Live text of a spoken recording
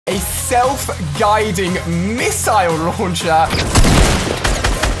self-guiding missile launcher.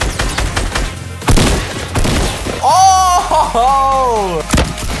 Oh!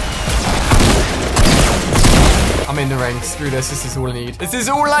 I'm in the ring. Screw this. This is all I need. This is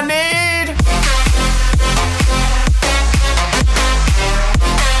all I need!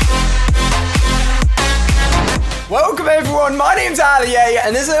 Welcome everyone, my name's Ali,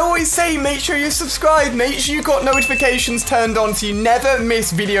 and as I always say, make sure you subscribe, make sure you got notifications turned on so you never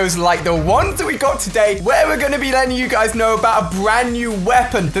miss videos like the ones that we got today, where we're going to be letting you guys know about a brand new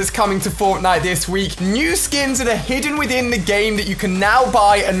weapon that's coming to Fortnite this week. New skins that are hidden within the game that you can now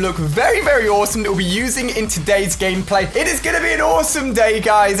buy and look very, very awesome that we'll be using in today's gameplay. It is going to be an awesome day,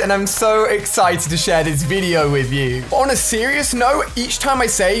 guys, and I'm so excited to share this video with you. On a serious note, each time I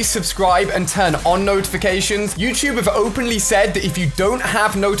say subscribe and turn on notifications, YouTube have openly said that if you don't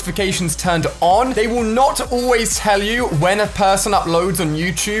have notifications turned on, they will not always tell you when a person uploads on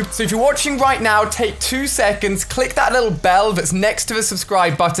YouTube. So if you're watching right now, take 2 seconds, click that little bell that's next to the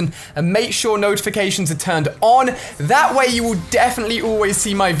subscribe button and make sure notifications are turned on. That way you will definitely always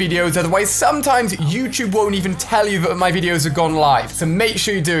see my videos. Otherwise, sometimes YouTube won't even tell you that my videos have gone live. So make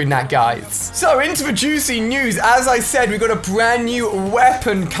sure you're doing that, guys. So into the juicy news. As I said, we've got a brand new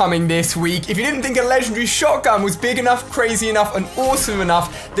weapon coming this week. If you didn't think a legendary shotgun was big enough, crazy enough, and awesome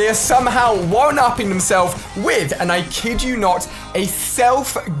enough, they are somehow one-upping themselves with, and I kid you not, a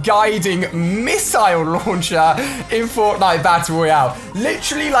self-guiding missile launcher in Fortnite Battle Royale.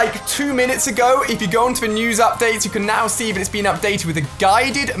 Literally like 2 minutes ago, if you go into the news updates, you can now see that it's been updated with a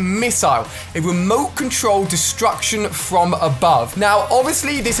guided missile, a remote control destruction from above. Now,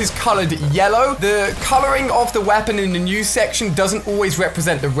 obviously, this is colored yellow. The coloring of the weapon in the news section doesn't always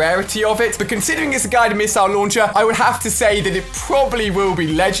represent the rarity of it, but considering it's a guided missile launcher, I would have to say that it probably will be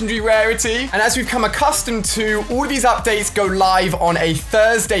legendary rarity. And as we've come accustomed to, all of these updates go live on a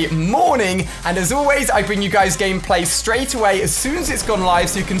Thursday morning. And as always, I bring you guys gameplay straight away as soon as it's gone live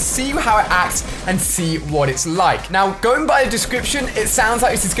so you can see how it acts and see what it's like. Now, going by the description, it sounds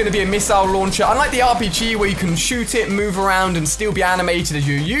like this is going to be a missile launcher. Unlike the RPG where you can shoot it, move around, and still be animated as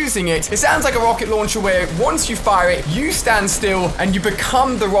you're using it, it sounds like a rocket launcher where once you fire it, you stand still and you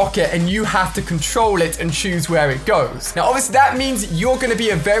become the rocket and you have to control it and choose where it goes. Now, obviously, that means you're going to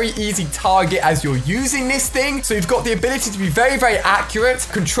be a very easy target as you're using this thing. So you've got the ability to be very, very accurate,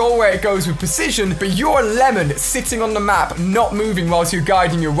 control where it goes with precision, but you're a lemon sitting on the map, not moving whilst you're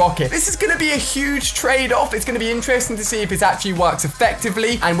guiding your rocket. This is going to be a huge trade-off. It's going to be interesting to see if it actually works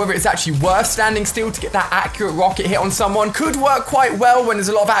effectively and whether it's actually worth standing still to get that accurate rocket hit on someone. Could work quite well when there's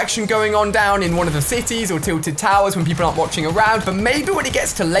a lot of action going on down in one of the cities or tilted towers when people aren't watching around, but maybe when it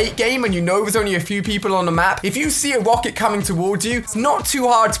gets to late game and you know there's only a few people on the map, if you see a rocket coming towards you, it's not too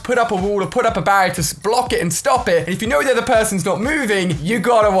hard to put up a wall or put up a barrier to block it and stop it. And if you know the other person's not moving, you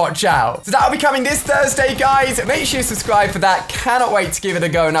gotta watch out. So that'll be coming this Thursday, guys. Make sure you subscribe for that. Cannot wait to give it a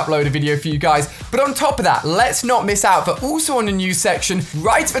go and upload a video for you guys. But on top of that, let's not miss out that also on the news section,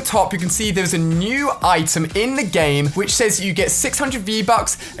 right at the top, you can see there's a new item in the game which says you get 600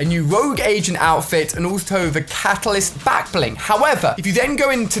 V-Bucks, a new rogue agent outfit, and also the catalyst back bling. However, if you then go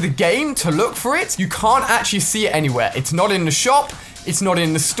into the game to look for it, you can't actually see it anywhere. It's not in the shop. It's not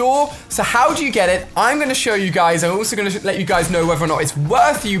in the store. So how do you get it? I'm going to show you guys. I'm also going to let you guys know whether or not it's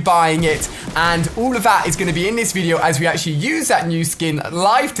worth you buying it. And all of that is going to be in this video as we actually use that new skin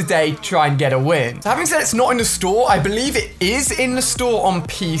live today to try and get a win. So having said it's not in the store, I believe it is in the store on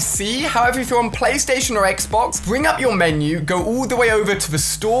PC. However, if you're on PlayStation or Xbox, bring up your menu, go all the way over to the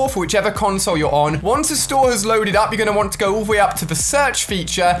store for whichever console you're on. Once the store has loaded up, you're going to want to go all the way up to the search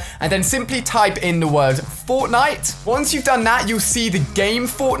feature and then simply type in the word Fortnite. Once you've done that, you'll see the game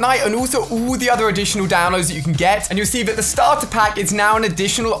Fortnite and also all the other additional downloads that you can get, and you'll see that the starter pack is now an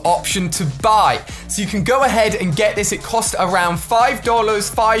additional option to buy. So you can go ahead and get this. It costs around $5,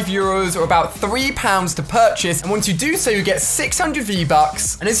 €5, or about £3 to purchase, and once you do so, you get 600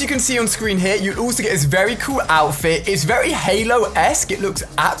 V-Bucks. And as you can see on screen here, you also get this very cool outfit. It's very Halo-esque. It looks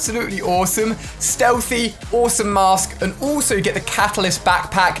absolutely awesome, stealthy, awesome mask, and also you get the catalyst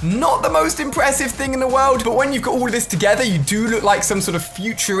backpack. Not the most impressive thing in the world, but when you've got all of this together, you do look like some sort of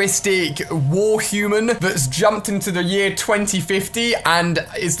futuristic war human that's jumped into the year 2050 and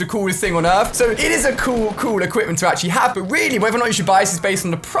is the coolest thing on earth. So it is a cool equipment to actually have, but really whether or not you should buy this is based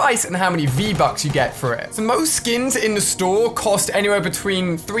on the price and how many V-Bucks you get for it. So most skins in the store cost anywhere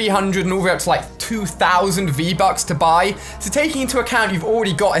between 300 and all the way up to like 2,000 V-Bucks to buy. So taking into account you've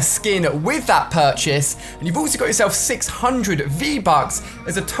already got a skin with that purchase and you've also got yourself 600 V-Bucks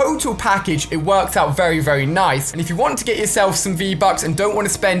as a total package, it works out very, very nice. And if you want to get yourself some V V-Bucks and don't want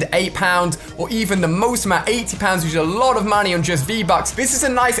to spend £8 or even the most amount, £80, which is a lot of money on just V-Bucks, this is a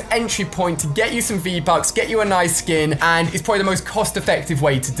nice entry point to get you some V-Bucks, get you a nice skin, and it's probably the most cost-effective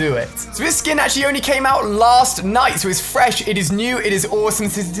way to do it. So this skin actually only came out last night, so it's fresh, it is new, it is awesome.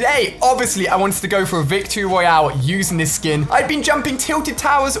 So today, obviously, I wanted to go for a victory royale using this skin. I'd been jumping tilted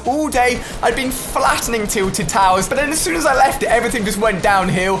towers all day, I'd been flattening tilted towers, but then as soon as I left it, everything just went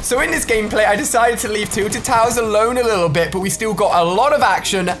downhill. So in this gameplay, I decided to leave tilted towers alone a little bit, but we still got a lot of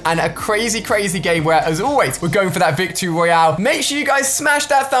action and a crazy, crazy game where, as always, we're going for that victory royale. Make sure you guys smash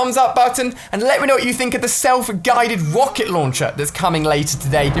that thumbs up button and let me know what you think of the self-guided rocket launcher that's coming later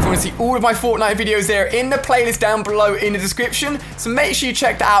today. If you want to see all of my Fortnite videos, they're in the playlist down below in the description, so make sure you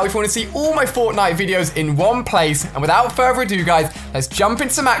check that out if you want to see all my Fortnite videos in one place. And without further ado, guys, let's jump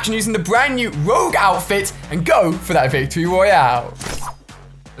into some action using the brand new Rogue outfit and go for that victory royale.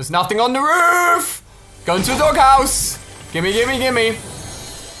 There's nothing on the roof. Going to the doghouse. Gimme, gimme, gimme.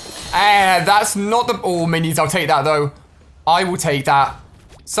 And that's not the... Oh, minis. I'll take that, though. I will take that.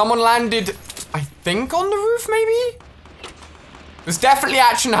 Someone landed, I think, on the roof, maybe? There's definitely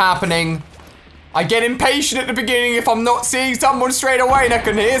action happening. I get impatient at the beginning if I'm not seeing someone straight away and I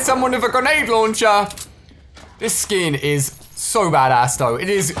can hear someone with a grenade launcher. This skin is so badass, though. It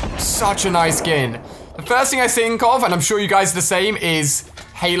is such a nice skin. The first thing I think of, and I'm sure you guys are the same, is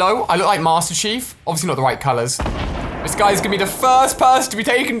Halo. I look like Master Chief. Obviously not the right colors. This guy's gonna be the first person to be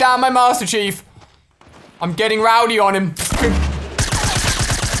taken down by Master Chief. I'm getting rowdy on him.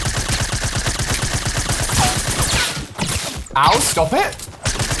 Ow, stop it.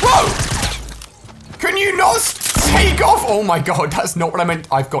 Whoa! Can you not take off? Oh my god, that's not what I meant.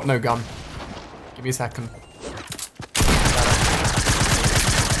 I've got no gun. Give me a second.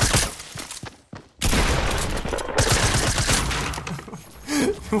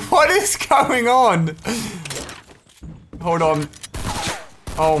 What is going on? Hold on.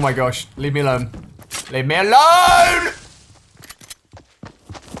 Oh my gosh. Leave me alone. Leave me alone!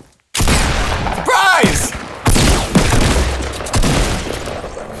 Surprise!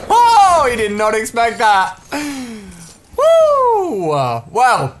 Oh, he did not expect that. Woo!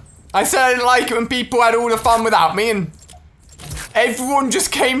 Well, I said I didn't like it when people had all the fun without me, and everyone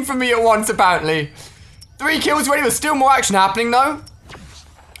just came for me at once, apparently. 3 kills already, with still more action happening, though.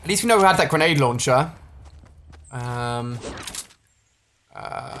 At least we know we had that grenade launcher.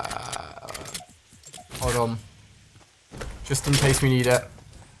 Hold on. Just in case we need it.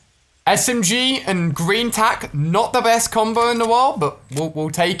 SMG and green tack, not the best combo in the world, but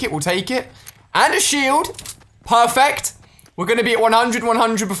we'll take it, we'll take it. And a shield. Perfect. We're going to be at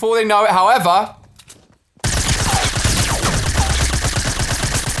 100 before they know it, however.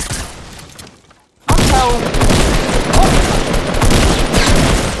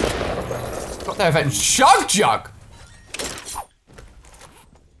 Got their event. Jug.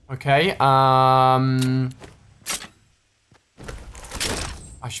 Okay, I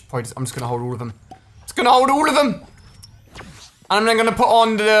should probably just, I'm just gonna hold all of them. And I'm then gonna put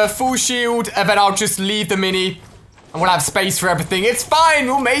on the full shield, and then I'll just leave the mini, and we'll have space for everything. It's fine,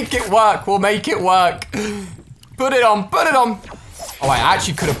 we'll make it work, Put it on. Oh, I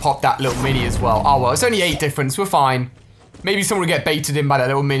actually could have popped that little mini as well. Oh well, it's only 8 difference, we're fine. Maybe someone will get baited in by that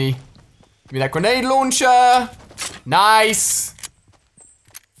little mini. Give me that grenade launcher. Nice.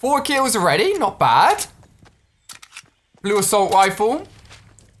 4 kills already, not bad. Blue assault rifle.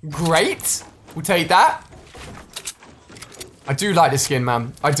 Great. We'll take that. I do like this skin,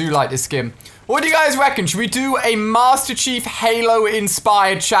 man. I do like this skin. What do you guys reckon? Should we do a Master Chief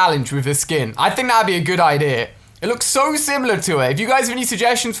Halo-inspired challenge with this skin? I think that'd be a good idea. It looks so similar to it. If you guys have any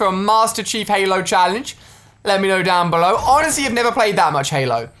suggestions for a Master Chief Halo challenge, let me know down below. Honestly, I've never played that much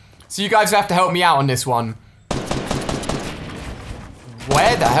Halo, so you guys have to help me out on this one.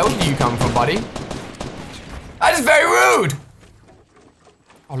 Where the hell did you come from, buddy? That is very rude!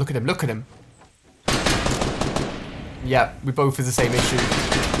 Oh, look at him. Yeah, we both have the same issue.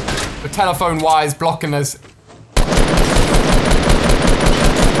 The telephone wires blocking us.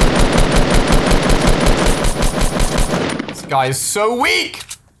 This guy is so weak!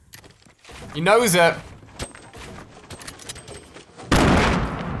 He knows it.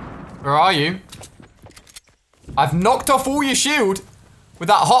 Where are you? I've knocked off all your shield with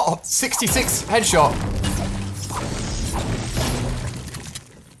that hot 66 headshot.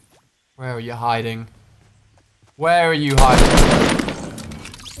 Where are you hiding?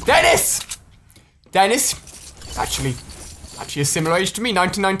 Dennis! Actually a similar age to me,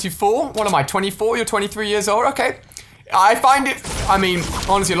 1994. What am I, 24? You're 23 years old? Okay. I find it, I mean,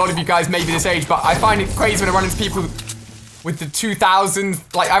 honestly, a lot of you guys may be this age, but I find it crazy when I run into people with the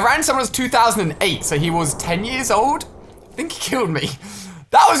 2000s. Like, I ran someone who was 2008, so he was 10 years old. I think he killed me.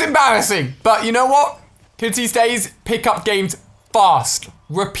 That was embarrassing. But you know what? Kids these days pick up games fast.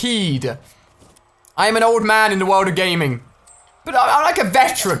 Rapide. I am an old man in the world of gaming. But I'm like a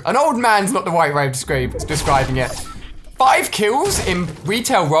veteran. An old man's not the right way of describing it. 5 kills in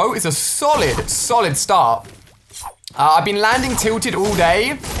Retail Row is a solid start. I've been landing tilted all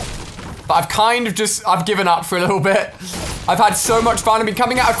day. But I've kind of I've given up for a little bit. I've had so much fun. I've been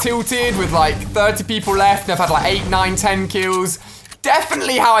coming out of tilted with like 30 people left. And I've had like 8, 9, 10 kills.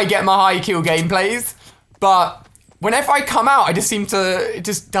 Definitely how I get my high kill gameplays. But whenever I come out, I just seem to, it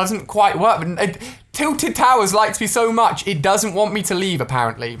just doesn't quite work. Tilted Towers likes me so much, it doesn't want me to leave,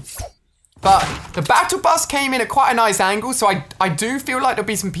 apparently. But the battle bus came in at quite a nice angle, so I do feel like there'll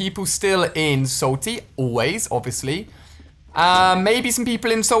be some people still in Salty, always, obviously. Maybe some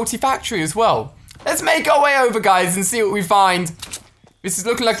people in Salty Factory as well. Let's make our way over, guys, and see what we find. This is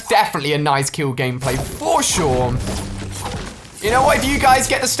looking like definitely a nice kill gameplay, for sure. You know what, if you guys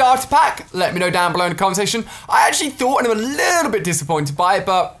get the starter pack, let me know down below in the comment section. I actually thought, and I'm a little bit disappointed by it,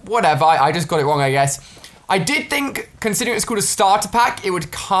 but whatever, I just got it wrong, I guess. I did think, considering it's called a starter pack, it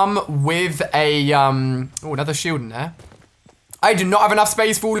would come with a, oh, another shield in there. I do not have enough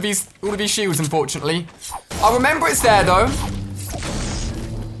space for all of these shields, unfortunately. I'll remember it's there, though.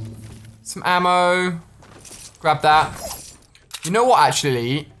 Some ammo. Grab that. You know what,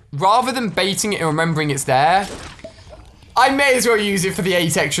 actually? Rather than baiting it and remembering it's there, I may as well use it for the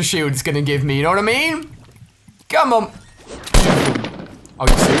 8 extra shield it's gonna give me, you know what I mean? Come on. Are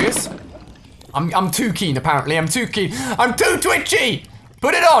you serious? I'm too keen, apparently. I'm too keen. I'm too twitchy!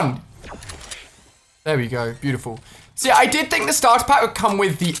 Put it on! There we go. Beautiful. So yeah, I did think the starter pack would come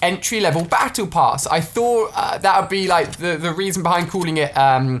with the entry-level battle pass. I thought that would be like the reason behind calling it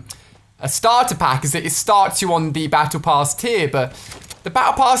a starter pack is that it starts you on the battle pass tier, but the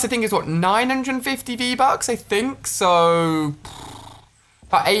battle pass, I think, is what, 950 V-Bucks, I think? So,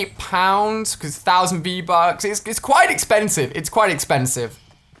 about £8, because 1,000 V-Bucks. It's quite expensive. It's quite expensive.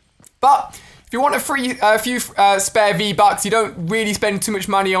 But, if you want a few spare V-Bucks, you don't really spend too much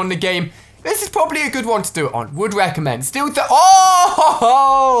money on the game, this is probably a good one to do it on. Would recommend. Still,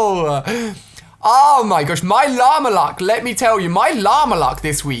 oh my gosh, my llama luck, let me tell you, my llama luck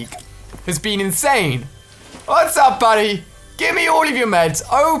this week has been insane. What's up, buddy? Give me all of your meds.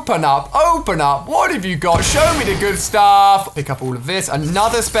 Open up. Open up. What have you got? Show me the good stuff. Pick up all of this.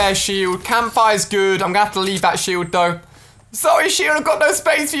 Another spare shield. Campfire's good. I'm going to have to leave that shield, though. Sorry, shield. I've got no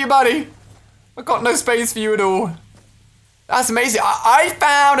space for you, buddy. I've got no space for you at all. That's amazing. I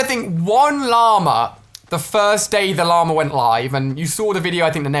found, I think, 1 llama the first day the llama went live. And you saw the video,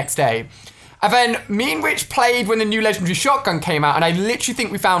 I think, the next day. And then me and Rich played when the new legendary shotgun came out. And I literally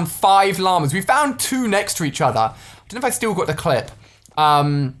think we found 5 llamas. We found 2 next to each other. I don't know if I still got the clip.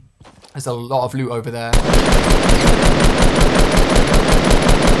 There's a lot of loot over there.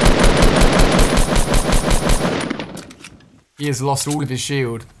 He has lost all of his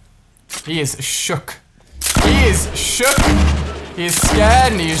shield. He is shook. He is shook. He is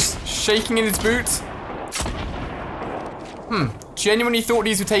scared and he is shaking in his boots. Genuinely thought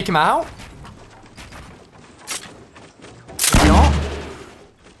these would take him out? Maybe not.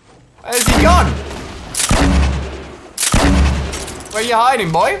 Where's he gone? Where are you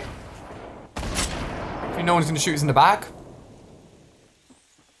hiding, boy? Hopefully no one's gonna shoot us in the back.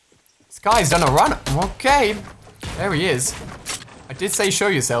 This guy's done a run. Okay. There he is. I did say show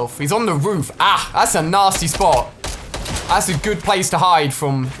yourself. He's on the roof. Ah, that's a nasty spot. That's a good place to hide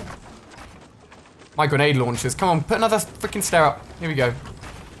from my grenade launchers. Come on, put another freaking stair up. Here we go.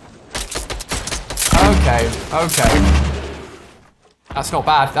 Okay, okay. That's not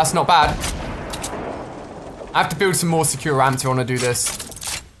bad. That's not bad. I have to build some more secure ramps if I want to do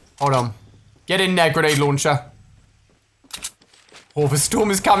this. Hold on. Get in there, grenade launcher. Oh, the storm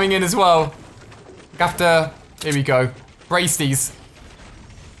is coming in as well. I have to... Here we go. Brace these.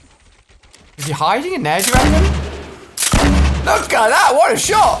 Is he hiding in there, do you reckon? Look at that! What a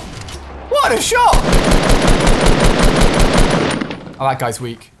shot! What a shot! Oh, that guy's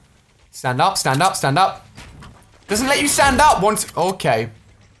weak. Stand up, stand up, stand up. Doesn't let you stand up once... Okay.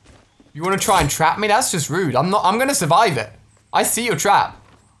 You want to try and trap me? That's just rude. I'm gonna survive it. I see your trap.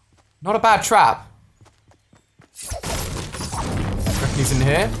 Not a bad trap. Reckon he's in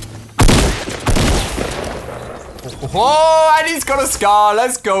here. Oh, and he's got a scar.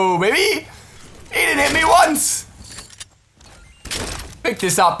 Let's go, baby. He didn't hit me once. Pick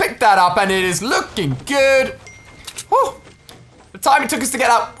this up, pick that up, and it is looking good. Whew. The time it took us to get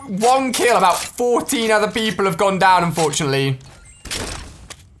that 1 kill, about 14 other people have gone down, unfortunately.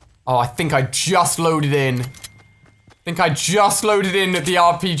 Oh, I think I just loaded in. I think I just loaded in the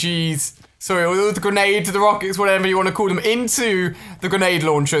RPGs. sorry, all the grenades, the rockets, whatever you want to call them, into the grenade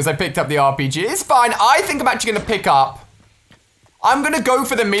launchers. I picked up the RPG. It's fine. I think I'm actually going to pick up... I'm going to go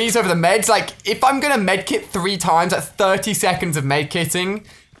for the minis over the meds. Like, if I'm going to medkit 3 times, that's 30 seconds of medkitting,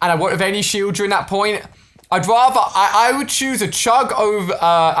 and I won't have any shield during that point, I'd rather... I would choose a chug over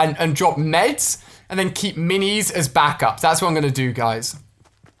and drop meds, and then keep minis as backups. That's what I'm going to do, guys.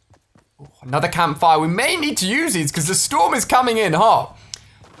 Oh, another campfire. We may need to use these, because the storm is coming in hot.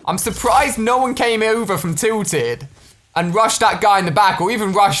 I'm surprised no one came over from Tilted and rushed that guy in the back, or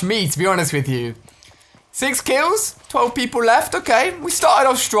even rushed me, to be honest with you. 6 kills, 12 people left. Okay, we started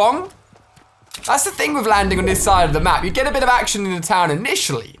off strong. That's the thing with landing on this side of the map. You get a bit of action in the town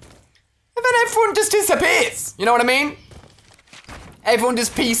initially, and then everyone just disappears. You know what I mean? Everyone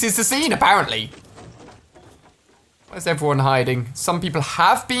just pieces the scene, apparently. Where's everyone hiding? Some people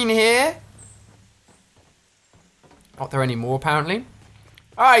have been here. Not there anymore, apparently.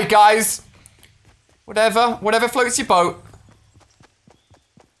 Alright, guys. Whatever floats your boat.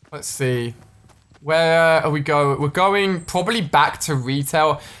 Let's see. Where are we going? We're going probably back to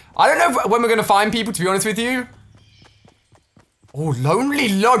retail. I don't know when we're going to find people, to be honest with you. Oh, Lonely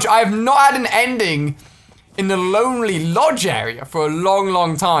Lodge. I have not had an ending in the Lonely Lodge area for a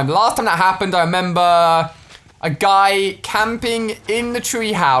long time. The last time that happened, I remember a guy camping in the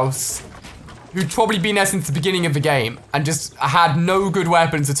treehouse who'd probably been there since the beginning of the game and just had no good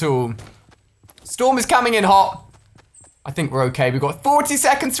weapons at all. Storm is coming in hot. I think we're okay. We've got 40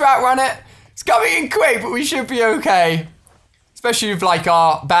 seconds to outrun it. It's coming in quick, but we should be okay. Especially with like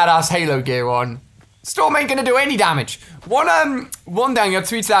our badass Halo gear on. Storm ain't gonna do any damage. One thing I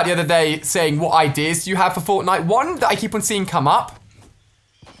tweeted out the other day saying what ideas do you have for Fortnite. One that I keep on seeing come up.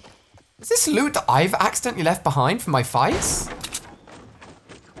 Is this loot that I've accidentally left behind for my fights?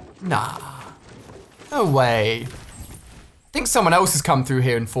 Nah. No way. I think someone else has come through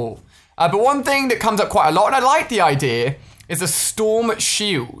here and fought. But one thing that comes up quite a lot, and I like the idea, is a storm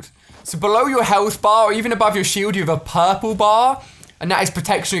shield. So below your health bar, or even above your shield, you have a purple bar, and that is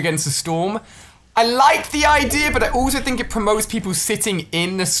protection against the storm. I like the idea, but I also think it promotes people sitting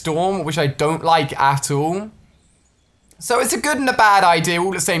in the storm, which I don't like at all. So it's a good and a bad idea all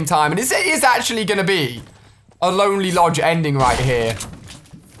at the same time, and it is actually going to be a Lonely Lodge ending right here.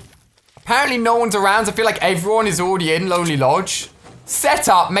 Apparently no one's around, so I feel like everyone is already in Lonely Lodge. Set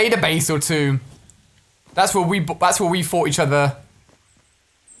up, made a base or two. That's where we fought each other.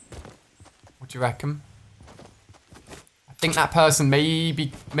 What do you reckon? I think that person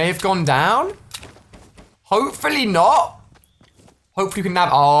may have gone down. Hopefully not. Hopefully we can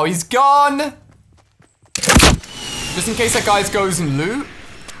have... Oh, he's gone. Just in case that guy goes and loot.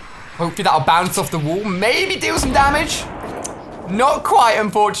 Hopefully that'll bounce off the wall. Maybe deal some damage. Not quite,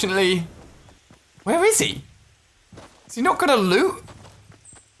 unfortunately. Where is he? Is he not gonna loot?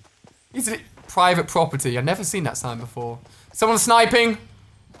 He's a private property. I've never seen that sign before. Someone sniping.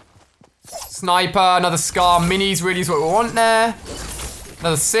 Sniper, another Scar. Minis really is what we want there.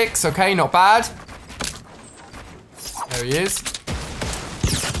 Another 6, okay, not bad. There he is.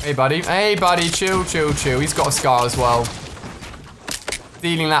 Hey, buddy. Hey, buddy. Chill. He's got a Scar as well.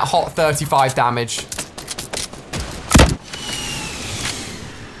 Dealing that hot 35 damage.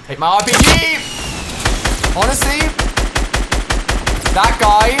 Take my RPG! Honestly, that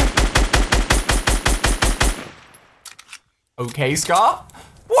guy... Okay, Scar.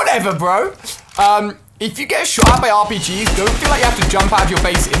 Whatever, bro. If you get shot at by RPGs, don't feel like you have to jump out of your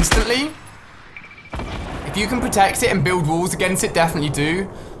base instantly. If you can protect it and build walls against it, definitely do.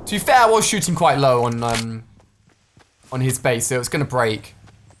 To be fair, I was shooting quite low on his base, so it's gonna break.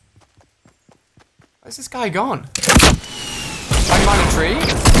 Where's this guy gone? Hiding behind a tree?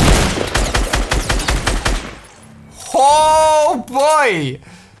 Oh boy!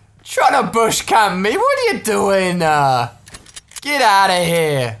 Trying to bush camp me? What are you doing? Get out of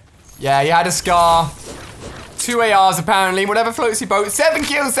here. Yeah, you had a Scar. 2 ARs apparently. Whatever floats your boat. 7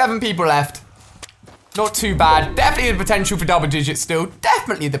 kills, 7 people left. Not too bad. Definitely the potential for double digits still.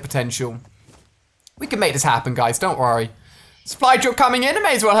 Definitely the potential. We can make this happen, guys. Don't worry. Supply drop coming in. I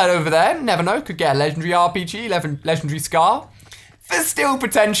may as well head over there. Never know. Could get a legendary RPG, legendary Scar. There's still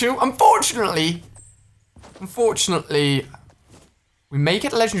potential. Unfortunately, we may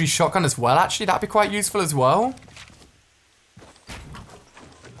get a legendary shotgun as well, actually. That'd be quite useful as well.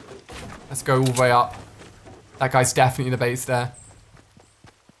 Let's go all the way up. That guy's definitely in the base there.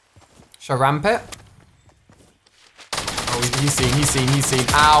 Should I ramp it? Oh, he's seen.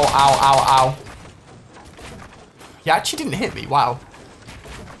 Ow. He actually didn't hit me, wow.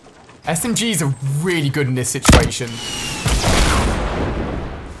 SMGs are really good in this situation.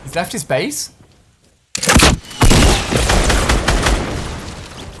 He's left his base.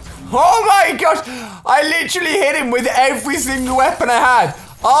 Oh my gosh! I literally hit him with every single weapon I had.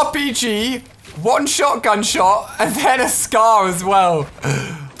 RPG, one shotgun shot, and then a scar as well.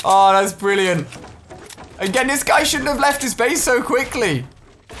 Oh, that's brilliant. Again, this guy shouldn't have left his base so quickly.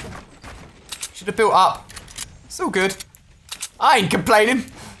 Should have built up. It's all good. I ain't complaining.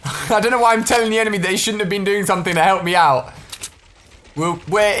 I don't know why I'm telling the enemy they shouldn't have been doing something to help me out. We're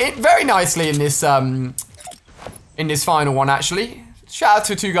in very nicely in this final one, actually. Shout out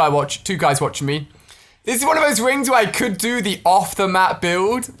to two guys watching me. This is one of those rings where I could do the off-the-map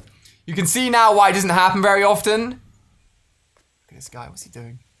build. You can see now why it doesn't happen very often. Look at this guy, what's he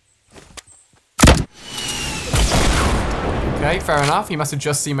doing? Okay, fair enough. He must have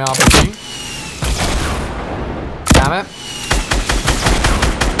just seen my RPG. Damn it.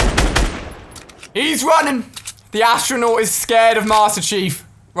 He's running! The astronaut is scared of Master Chief.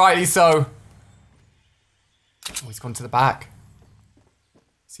 Rightly so. Oh, he's gone to the back.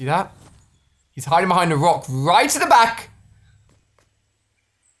 See that? He's hiding behind a rock right to the back.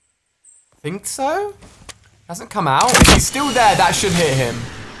 Think so? Hasn't come out. If he's still there, that should hit him.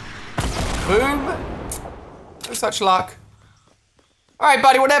 Boom. No such luck. Alright,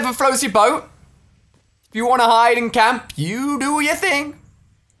 buddy, whatever floats your boat. If you want to hide and camp, you do your thing.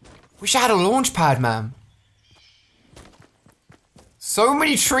 Wish I had a launch pad, man. So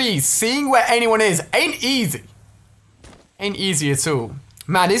many trees. Seeing where anyone is ain't easy. Ain't easy at all.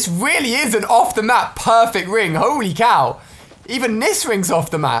 Man, this really is an off-the-map perfect ring. Holy cow. Even this ring's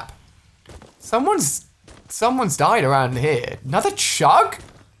off the map. Someone's died around here. Another chug?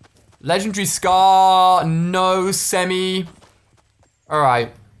 Legendary scar. No. Semi.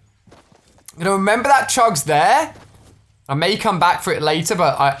 Alright. You know, remember that chug's there? I may come back for it later,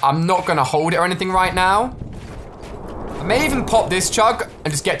 but I'm not going to hold it or anything right now. I may even pop this chug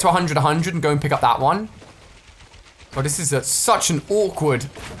and just get to 100 and go and pick up that one. God, this is such an awkward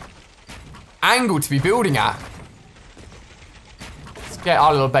angle to be building at. Let's get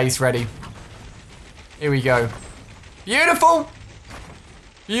our little base ready. Here we go. Beautiful.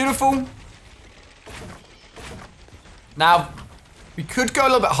 Beautiful. Now, we could go a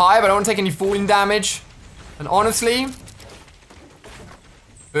little bit higher, but I don't want to take any falling damage. And honestly,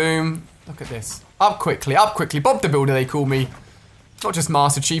 boom. Look at this. Up quickly, up quickly. Bob the Builder, they call me. Not just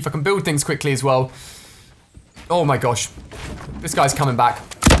Master Chief, I can build things quickly as well. Oh my gosh. This guy's coming back.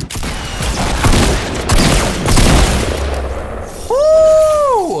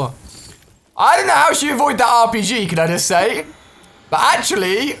 Woo! I don't know how she avoided that RPG, can I just say? But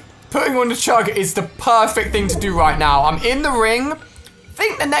actually, putting on the chug is the perfect thing to do right now. I'm in the ring. I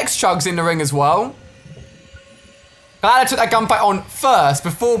think the next chug's in the ring as well. Glad I took that gunfight on first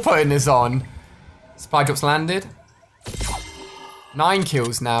before putting this on. Supply drops landed. 9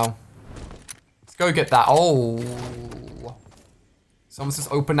 kills now. Let's go get that. Oh. Someone's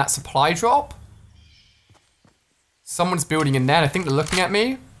just opened that supply drop. Someone's building in there. And I think they're looking at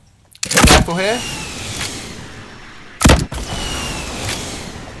me. Be careful here.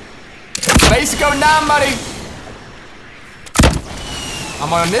 Base is going down, buddy.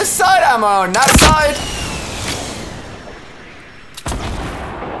 Am I on this side? Am I on that side?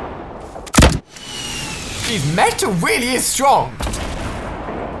 Jeez, metal really is strong.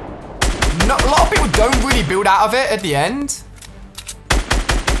 A lot of people don't really build out of it at the end.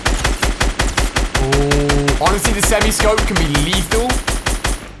 Oh, honestly, the semi-scope can be lethal.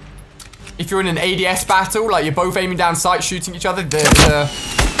 If you're in an ADS battle, like you're both aiming down sight, shooting each other, the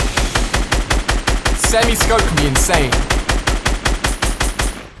semi-scope can be insane.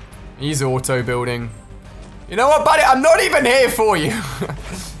 He's auto building. You know what, buddy? I'm not even here for you.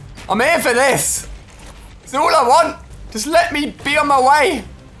 I'm here for this. It's all I want. Just let me be on my way.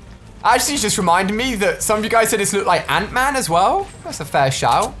 Actually, it's just reminded me that some of you guys said this looked like Ant-Man as well. That's a fair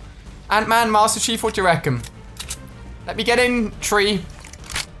shout. Ant-Man, Master Chief, what do you reckon? Let me get in, tree.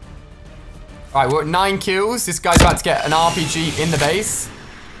 All right, we're at 9 kills. This guy's about to get an RPG in the base.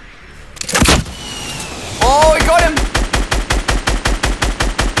 Oh, we got him.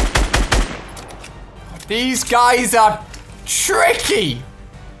 These guys are tricky.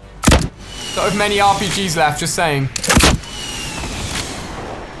 Don't have many RPGs left, just saying.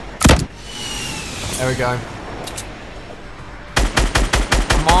 There we go.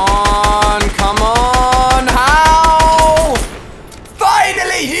 Come on, come on. How?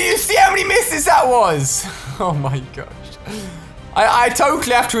 Finally! Did you see how many misses that was? Oh my gosh. I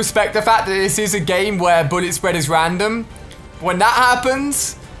totally have to respect the fact that this is a game where bullet spread is random. When that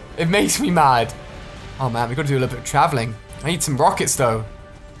happens, it makes me mad. Oh man, we've got to do a little bit of traveling. I need some rockets though.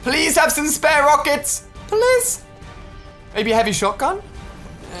 Please have some spare rockets. Please. Maybe a heavy shotgun?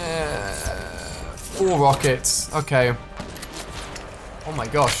 4 rockets. Okay. Oh my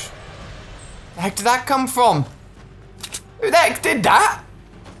gosh. The heck did that come from? Who the heck did that?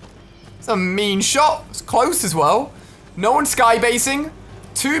 It's a mean shot. It's close as well. No one skybasing.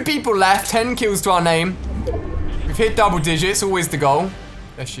 2 people left. 10 kills to our name. We've hit double digits. Always the goal.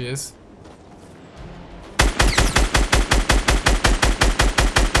 There she is.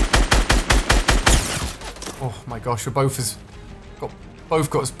 Oh my gosh, we're both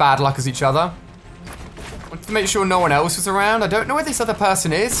got as bad luck as each other. Wanted to make sure no one else was around. I don't know where this other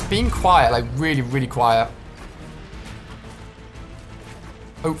person is. Being quiet, like really, really quiet.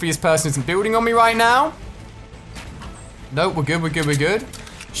 Hopefully this person isn't building on me right now. Nope, we're good, we're good, we're good.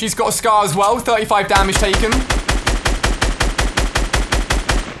 She's got a scar as well, 35 damage taken.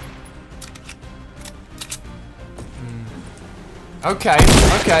 Okay,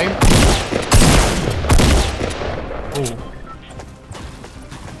 okay. Oh.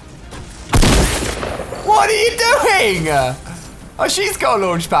 What are you doing? Oh, she's got a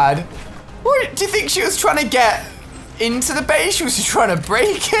launch pad. What, do you think she was trying to get into the base? She was just trying to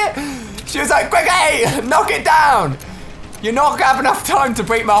break it? She was like, quick, hey, knock it down. You're not gonna have enough time to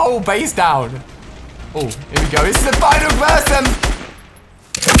break my whole base down. Oh, here we go. This is the final person.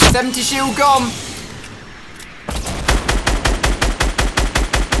 70 shield gone.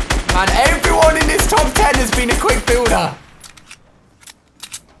 Man, everyone in this top 10 has been a quick builder.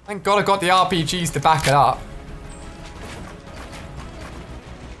 Thank God I got the RPGs to back it up.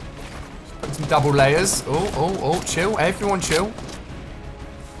 Just put some double layers. Oh, chill. Everyone chill.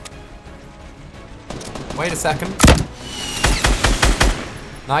 Wait a second.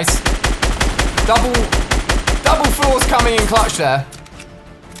 Nice. Double floors coming in clutch there.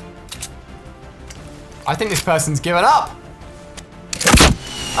 I think this person's given up.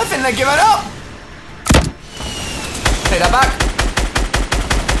 I think they're giving up. Take that back.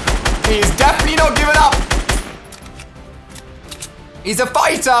 He is definitely not giving up. He's a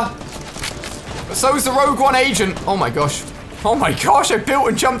fighter. But so is the Rogue One agent. Oh my gosh. Oh my gosh, I built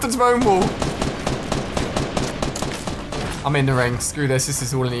and jumped into my own wall. I'm in the ring. Screw this. This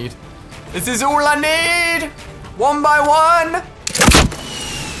is all I need. This is all I need. 1 by 1.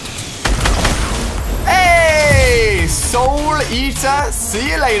 Hey! Soul Eater.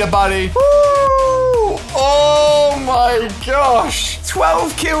 See you later, buddy. Woo! Oh my gosh.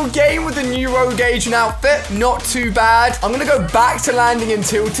 12 kill game with the new Rogue Agent outfit. Not too bad. I'm gonna go back to landing in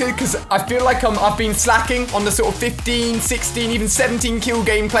Tilted because I feel like I've been slacking on the sort of 15, 16, even 17 kill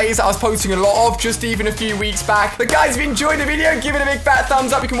gameplays that I was posting a lot of just even a few weeks back. But guys, if you enjoyed the video, give it a big fat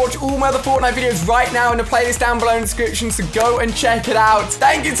thumbs up. You can watch all my other Fortnite videos right now in the playlist down below in the description, so go and check it out.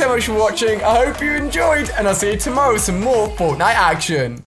 Thank you so much for watching. I hope you enjoyed, and I'll see you tomorrow with some more Fortnite action.